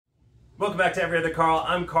Welcome back to Every Other Carl.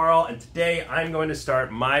 I'm Carl, and today I'm going to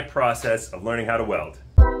start my process of learning how to weld.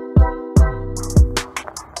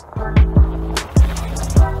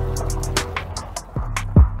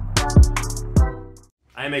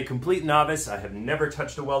 I am a complete novice. I have never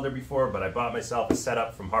touched a welder before, but I bought myself a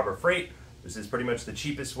setup from Harbor Freight. This is pretty much the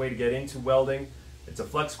cheapest way to get into welding. It's a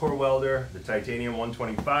flux core welder, the titanium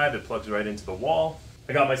 125 that plugs right into the wall.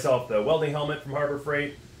 I got myself the welding helmet from Harbor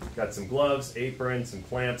Freight, got some gloves, apron, some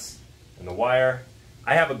clamps, and the wire.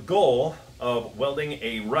 I have a goal of welding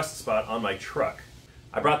a rust spot on my truck.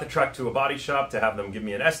 I brought the truck to a body shop to have them give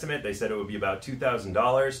me an estimate. They said it would be about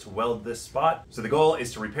 $2,000 to weld this spot. So the goal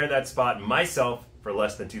is to repair that spot myself for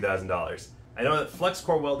less than $2,000. I know that flux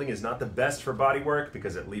core welding is not the best for body work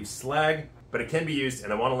because it leaves slag, but it can be used,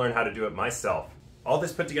 and I want to learn how to do it myself. All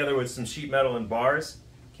this put together with some sheet metal and bars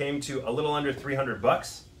came to a little under 300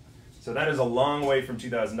 bucks. So that is a long way from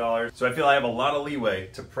 $2,000. So I feel I have a lot of leeway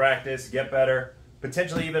to practice, get better,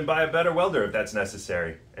 potentially even buy a better welder if that's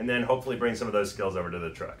necessary, and then hopefully bring some of those skills over to the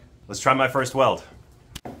truck. Let's try my first weld.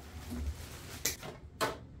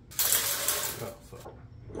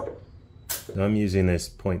 I'm using this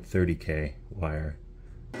 0.30K wire.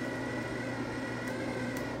 All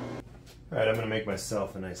right, I'm gonna make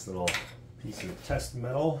myself a nice little piece of test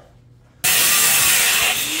metal.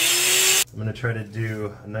 I'm gonna try to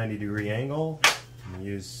do a 90-degree angle. I'm gonna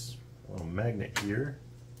use a little magnet here.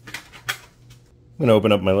 I'm gonna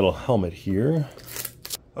open up my little helmet here.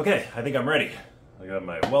 Okay, I think I'm ready. I got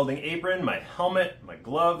my welding apron, my helmet, my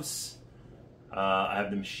gloves. I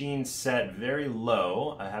have the machine set very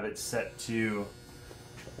low. I have it set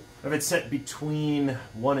between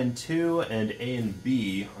 1 and 2 and A and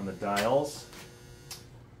B on the dials.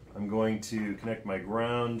 I'm going to connect my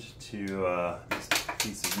ground to this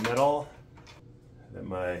piece of metal that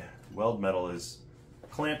my weld metal is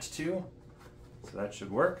clamped to, so that should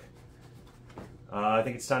work. I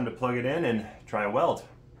think it's time to plug it in and try a weld.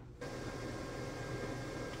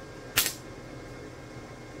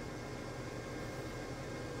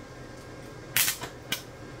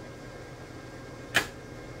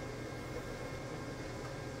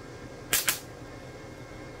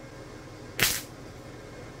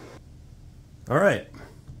 All right,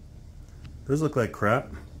 those look like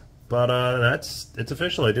crap, but it's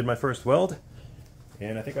official. I did my first weld,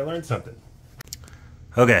 and I think I learned something.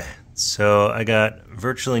 Okay, so I got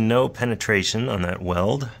virtually no penetration on that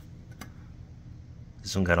weld.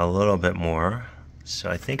 This one got a little bit more, so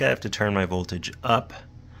I think I have to turn my voltage up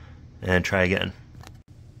and try again.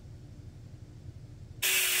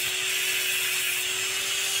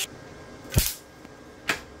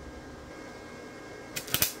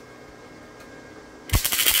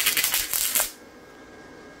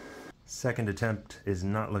 Second attempt is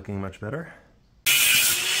not looking much better.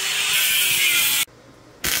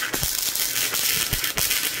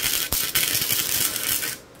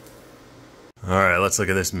 All right, let's look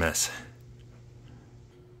at this mess.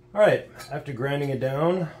 All right, after grinding it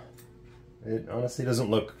down, it honestly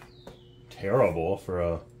doesn't look terrible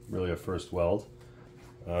for really a first weld.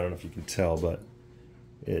 I don't know if you can tell, but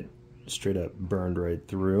it straight up burned right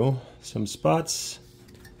through some spots.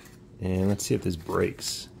 And let's see if this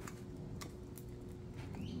breaks.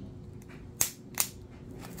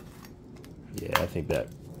 Yeah, I think that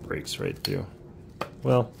breaks right through.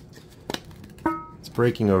 Well, it's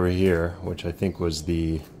breaking over here, which I think was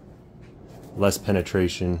the less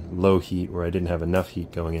penetration, low heat, where I didn't have enough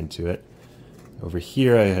heat going into it. Over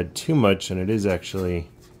here I had too much, and it is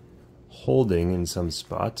actually holding in some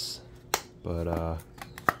spots. But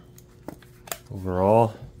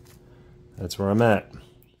overall, that's where I'm at.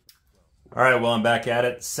 All right, well, I'm back at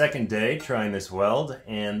it. Second day trying this weld,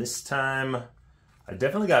 and this time I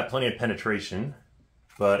definitely got plenty of penetration,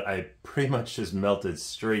 but I pretty much just melted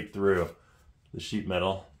straight through the sheet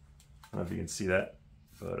metal. I don't know if you can see that,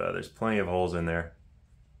 but there's plenty of holes in there.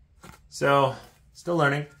 So, still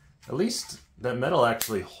learning. At least that metal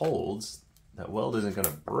actually holds. That weld isn't going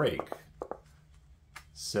to break.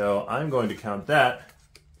 So I'm going to count that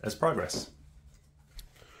as progress.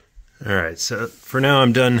 Alright, so for now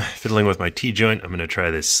I'm done fiddling with my T-joint. I'm going to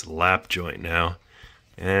try this lap joint now.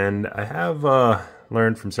 And I have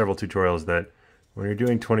learned from several tutorials that when you're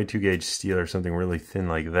doing 22 gauge steel or something really thin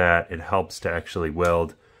like that, it helps to actually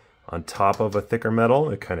weld on top of a thicker metal.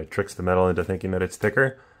 It kind of tricks the metal into thinking that it's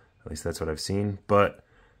thicker. At least that's what I've seen. But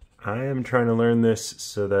I am trying to learn this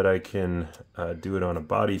so that I can do it on a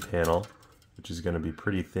body panel, which is going to be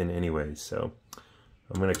pretty thin anyway. So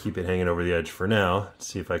I'm going to keep it hanging over the edge for now,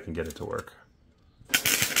 see if I can get it to work.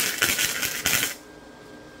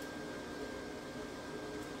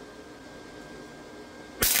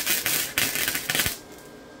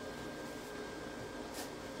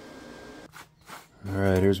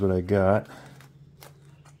 Alright, here's what I got.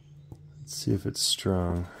 Let's see if it's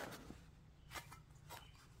strong.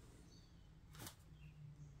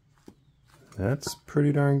 That's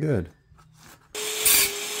pretty darn good.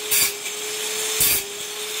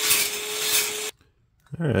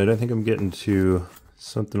 Alright, I think I'm getting to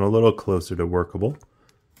something a little closer to workable.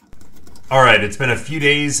 Alright, it's been a few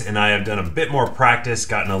days and I have done a bit more practice,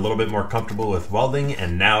 gotten a little bit more comfortable with welding,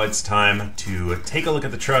 and now it's time to take a look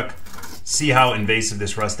at the truck, see how invasive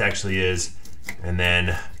this rust actually is, and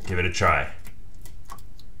then give it a try.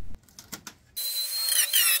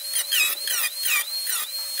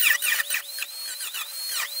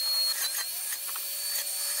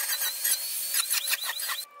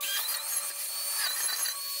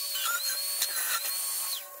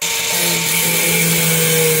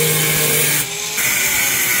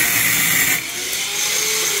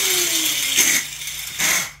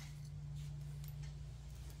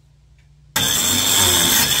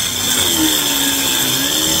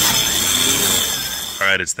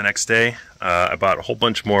 Alright, it's the next day. I bought a whole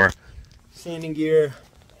bunch more sanding gear.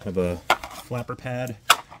 I have a flapper pad,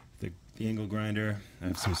 the angle grinder. I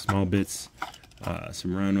have some small bits,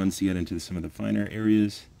 some round ones to get into some of the finer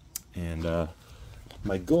areas. And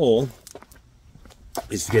my goal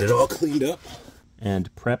is to get it all cleaned up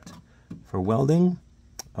and prepped for welding.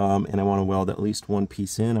 And I want to weld at least one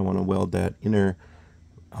piece in. I want to weld that inner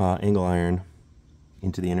angle iron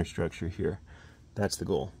into the inner structure here. That's the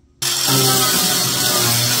goal.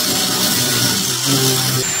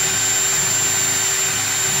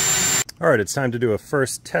 Alright, it's time to do a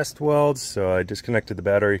first test weld. So I disconnected the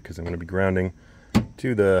battery because I'm going to be grounding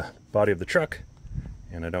to the body of the truck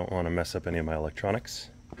and I don't want to mess up any of my electronics.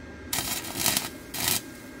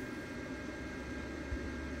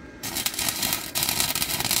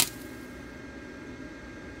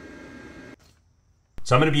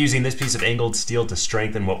 So I'm going to be using this piece of angled steel to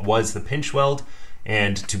strengthen what was the pinch weld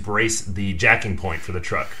and to brace the jacking point for the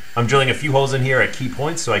truck. I'm drilling a few holes in here at key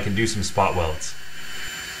points so I can do some spot welds.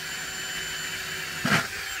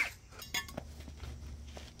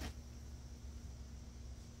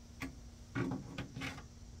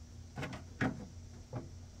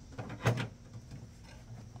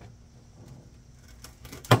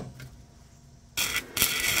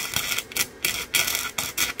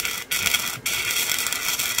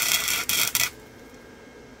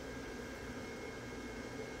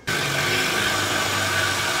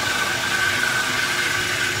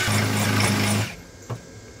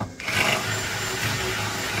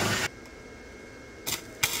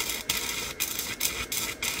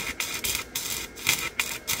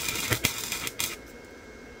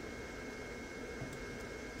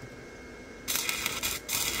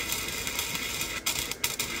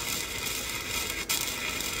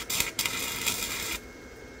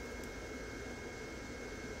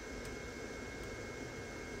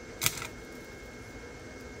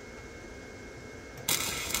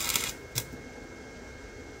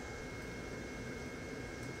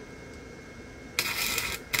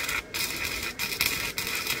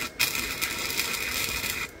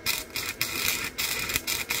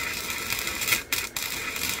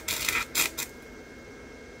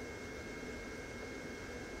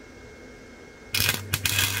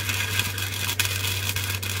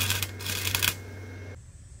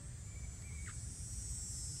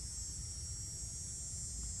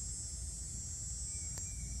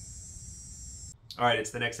 All right,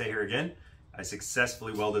 it's the next day here again. I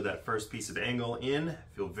successfully welded that first piece of angle in.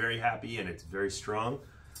 Feel very happy and it's very strong.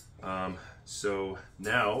 So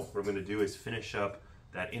now what I'm going to do is finish up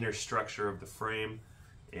that inner structure of the frame,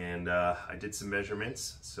 and I did some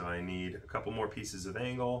measurements. So I need a couple more pieces of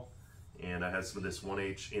angle, and I have some of this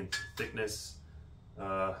 1/8 inch thickness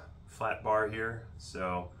flat bar here.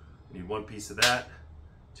 So I need one piece of that,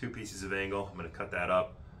 2 pieces of angle. I'm going to cut that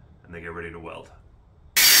up and then get ready to weld.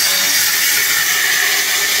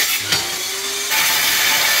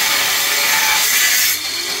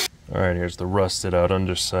 Alright, here's the rusted out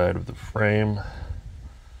underside of the frame.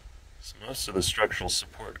 So most of the structural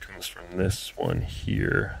support comes from this one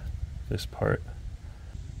here, this part.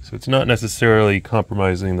 So it's not necessarily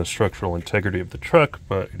compromising the structural integrity of the truck,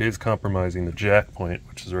 but it is compromising the jack point,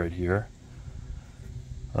 which is right here.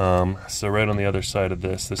 So right on the other side of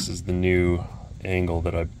this is the new angle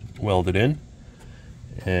that I welded in.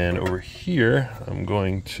 And over here, I'm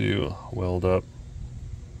going to weld up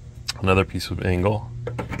another piece of angle.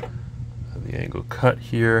 The angle cut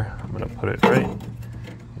here. I'm going to put it right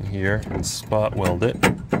in here and spot weld it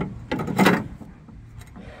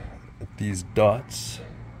with these dots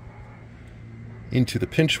into the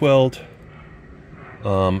pinch weld,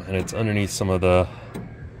 and it's underneath some of the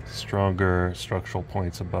stronger structural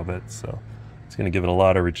points above it, so it's going to give it a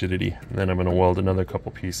lot of rigidity. And then I'm going to weld another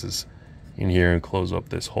couple pieces in here and close up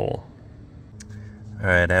this hole.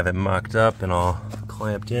 Alright, I have it mocked up and all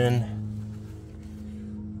clamped in.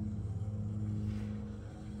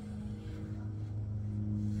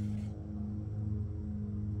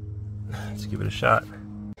 Let's give it a shot.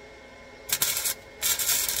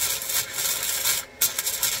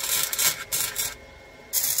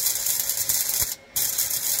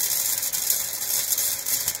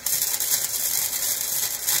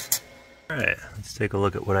 Alright, let's take a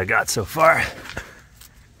look at what I got so far.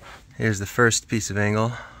 Here's the first piece of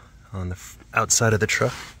angle on the outside of the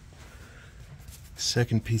truck.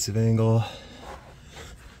 Second piece of angle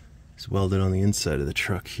is welded on the inside of the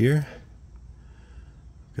truck here.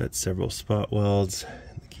 Got several spot welds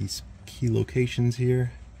in the key locations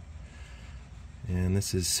here. And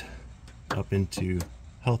this is up into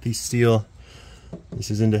healthy steel. This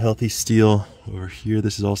is into healthy steel. Over here,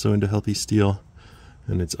 this is also into healthy steel.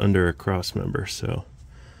 And it's under a cross member, so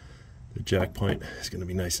the jack point is going to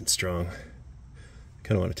be nice and strong. I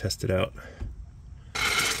kind of want to test it out.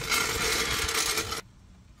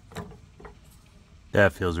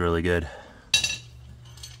 That feels really good.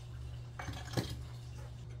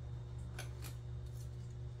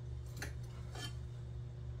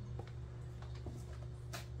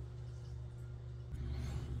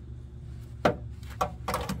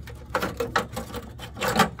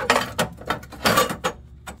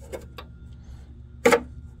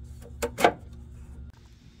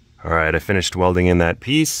 Alright, I finished welding in that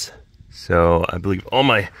piece, so I believe all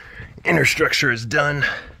my inner structure is done.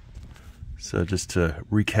 So just to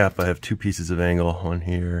recap, I have two pieces of angle, one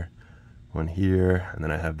here, and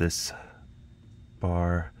then I have this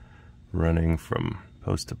bar running from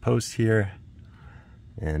post to post here.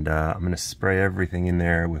 And I'm going to spray everything in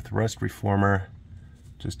there with rust reformer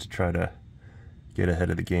just to try to get ahead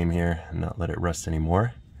of the game here and not let it rust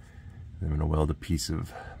anymore. I'm going to weld a piece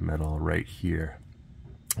of metal right here.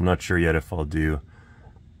 I'm not sure yet if I'll do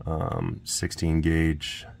 16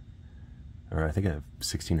 gauge, or I think I have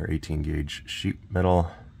 16 or 18 gauge sheet metal,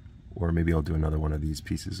 or maybe I'll do another one of these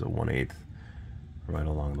pieces of 1/8 right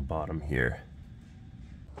along the bottom here.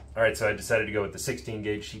 Alright, so I decided to go with the 16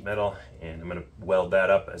 gauge sheet metal, and I'm going to weld that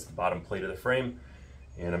up as the bottom plate of the frame.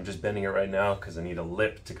 And I'm just bending it right now because I need a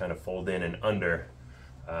lip to kind of fold in and under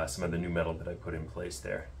some of the new metal that I put in place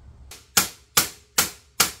there.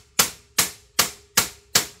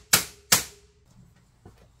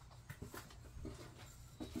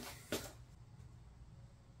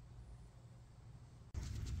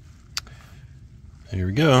 Here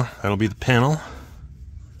we go, that'll be the panel.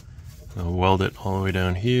 I'll weld it all the way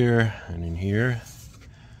down here and in here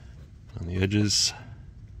on the edges,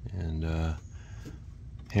 and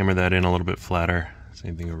hammer that in a little bit flatter.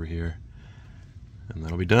 Same thing over here, and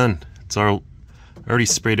that'll be done. It's already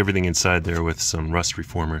sprayed everything inside there with some rust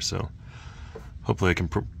reformer, so hopefully I can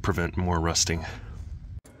prevent more rusting.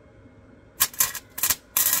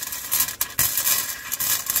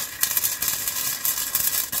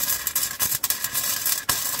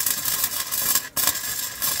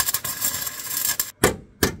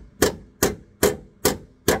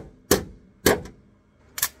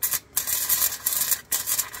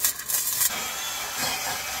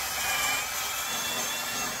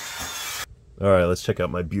 Alright, let's check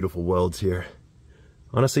out my beautiful welds here.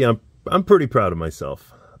 Honestly, I'm pretty proud of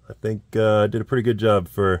myself. I think I did a pretty good job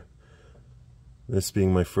for this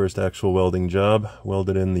being my first actual welding job.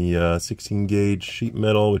 Welded in the 16 gauge sheet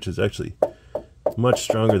metal, which is actually much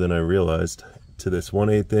stronger than I realized, to this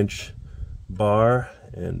 1/8 inch bar,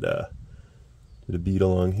 and did a bead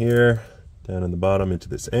along here, down in the bottom into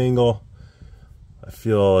this angle. I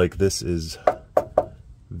feel like this is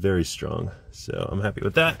very strong, so I'm happy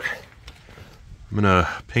with that. I'm gonna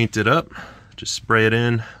paint it up, just spray it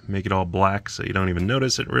in, make it all black so you don't even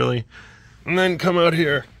notice it really, and then come out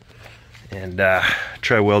here and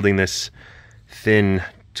try welding this thin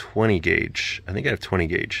 20 gauge, I think I have 20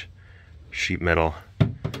 gauge sheet metal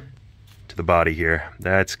to the body here.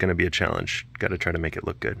 That's gonna be a challenge. Gotta try to make it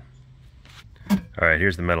look good. Alright,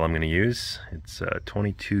 here's the metal I'm gonna use. It's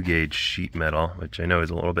 22 gauge sheet metal, which I know is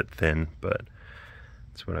a little bit thin, but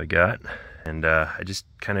that's what I got. And I just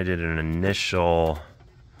kind of did an initial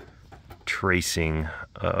tracing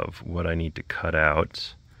of what I need to cut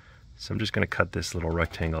out. So I'm just going to cut this little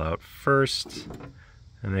rectangle out first,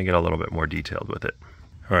 and then get a little bit more detailed with it.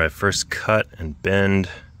 Alright, first cut and bend.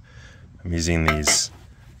 I'm using these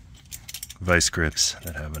vice grips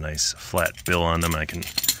that have a nice flat bill on them. I can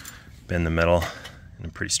bend the metal in a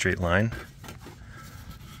pretty straight line.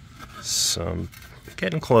 So I'm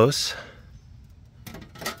getting close.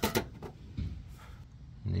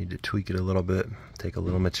 to tweak it a little bit, take a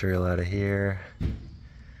little material out of here.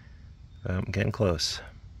 I'm getting close.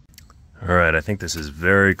 All right, I think this is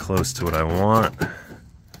very close to what I want.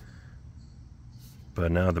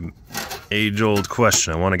 But now the age-old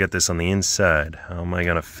question, I want to get this on the inside. How am I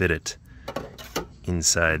gonna fit it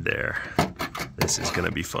inside there? This is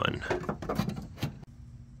gonna be fun.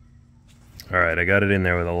 All right, I got it in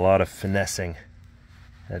there with a lot of finessing.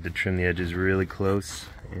 Had to trim the edges really close,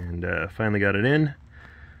 and finally got it in.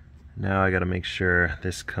 Now I gotta make sure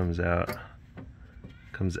this comes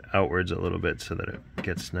outwards a little bit so that it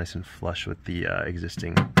gets nice and flush with the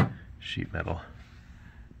existing sheet metal.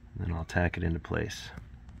 And then I'll tack it into place.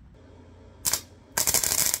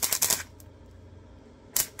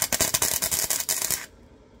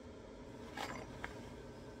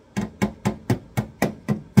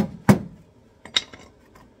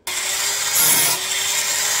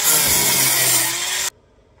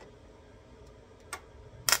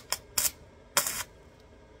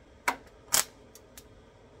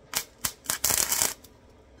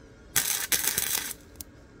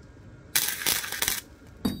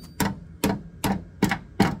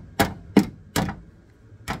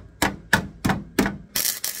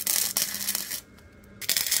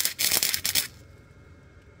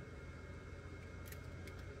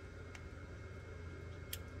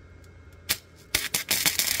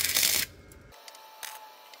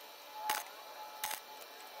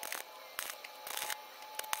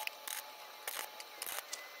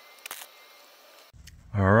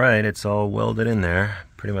 All right, it's all welded in there.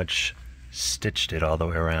 Pretty much stitched it all the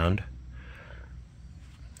way around.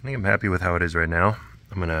 I think I'm happy with how it is right now.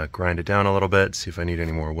 I'm gonna grind it down a little bit, see if I need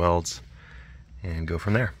any more welds, and go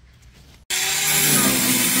from there.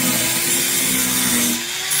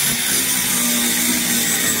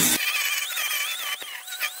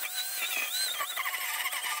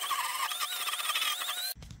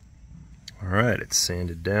 All right, it's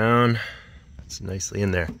sanded down. It's nicely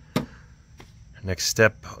in there. Next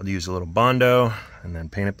step, I'll use a little Bondo and then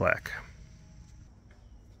paint it black.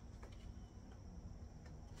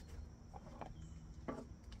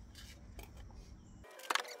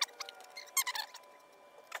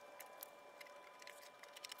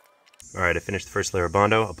 All right, I finished the first layer of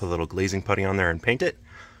Bondo. I'll put a little glazing putty on there and paint it.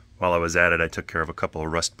 While I was at it, I took care of a couple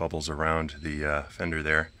of rust bubbles around the fender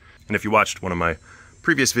there. And if you watched one of my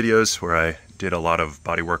previous videos where I did a lot of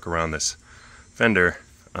body work around this fender,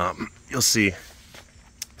 you'll see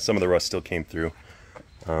some of the rust still came through.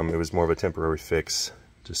 It was more of a temporary fix,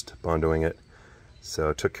 just Bondoing it. So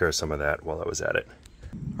I took care of some of that while I was at it.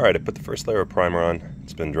 All right, I put the first layer of primer on.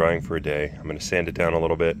 It's been drying for a day. I'm gonna sand it down a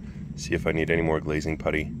little bit, see if I need any more glazing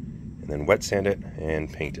putty, and then wet sand it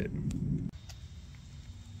and paint it.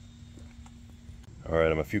 All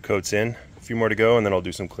right, I'm a few coats in, a few more to go, and then I'll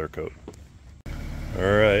do some clear coat.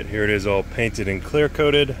 All right, here it is all painted and clear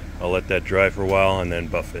coated. I'll let that dry for a while and then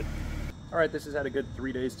buff it. All right, this has had a good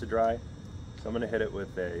 3 days to dry. So I'm gonna hit it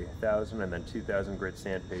with a 1000 and then 2000 grit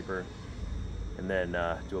sandpaper and then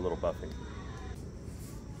do a little buffing.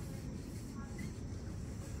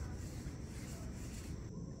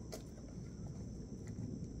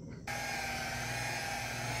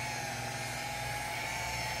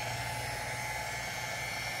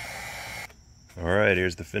 All right,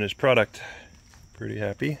 here's the finished product. Pretty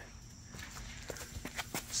happy.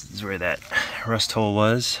 This is where that rust hole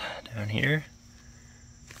was, down here.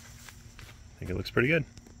 I think it looks pretty good.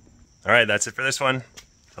 All right, that's it for this one.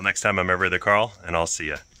 Till next time, I'm Everett the Carl, and I'll see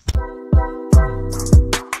ya.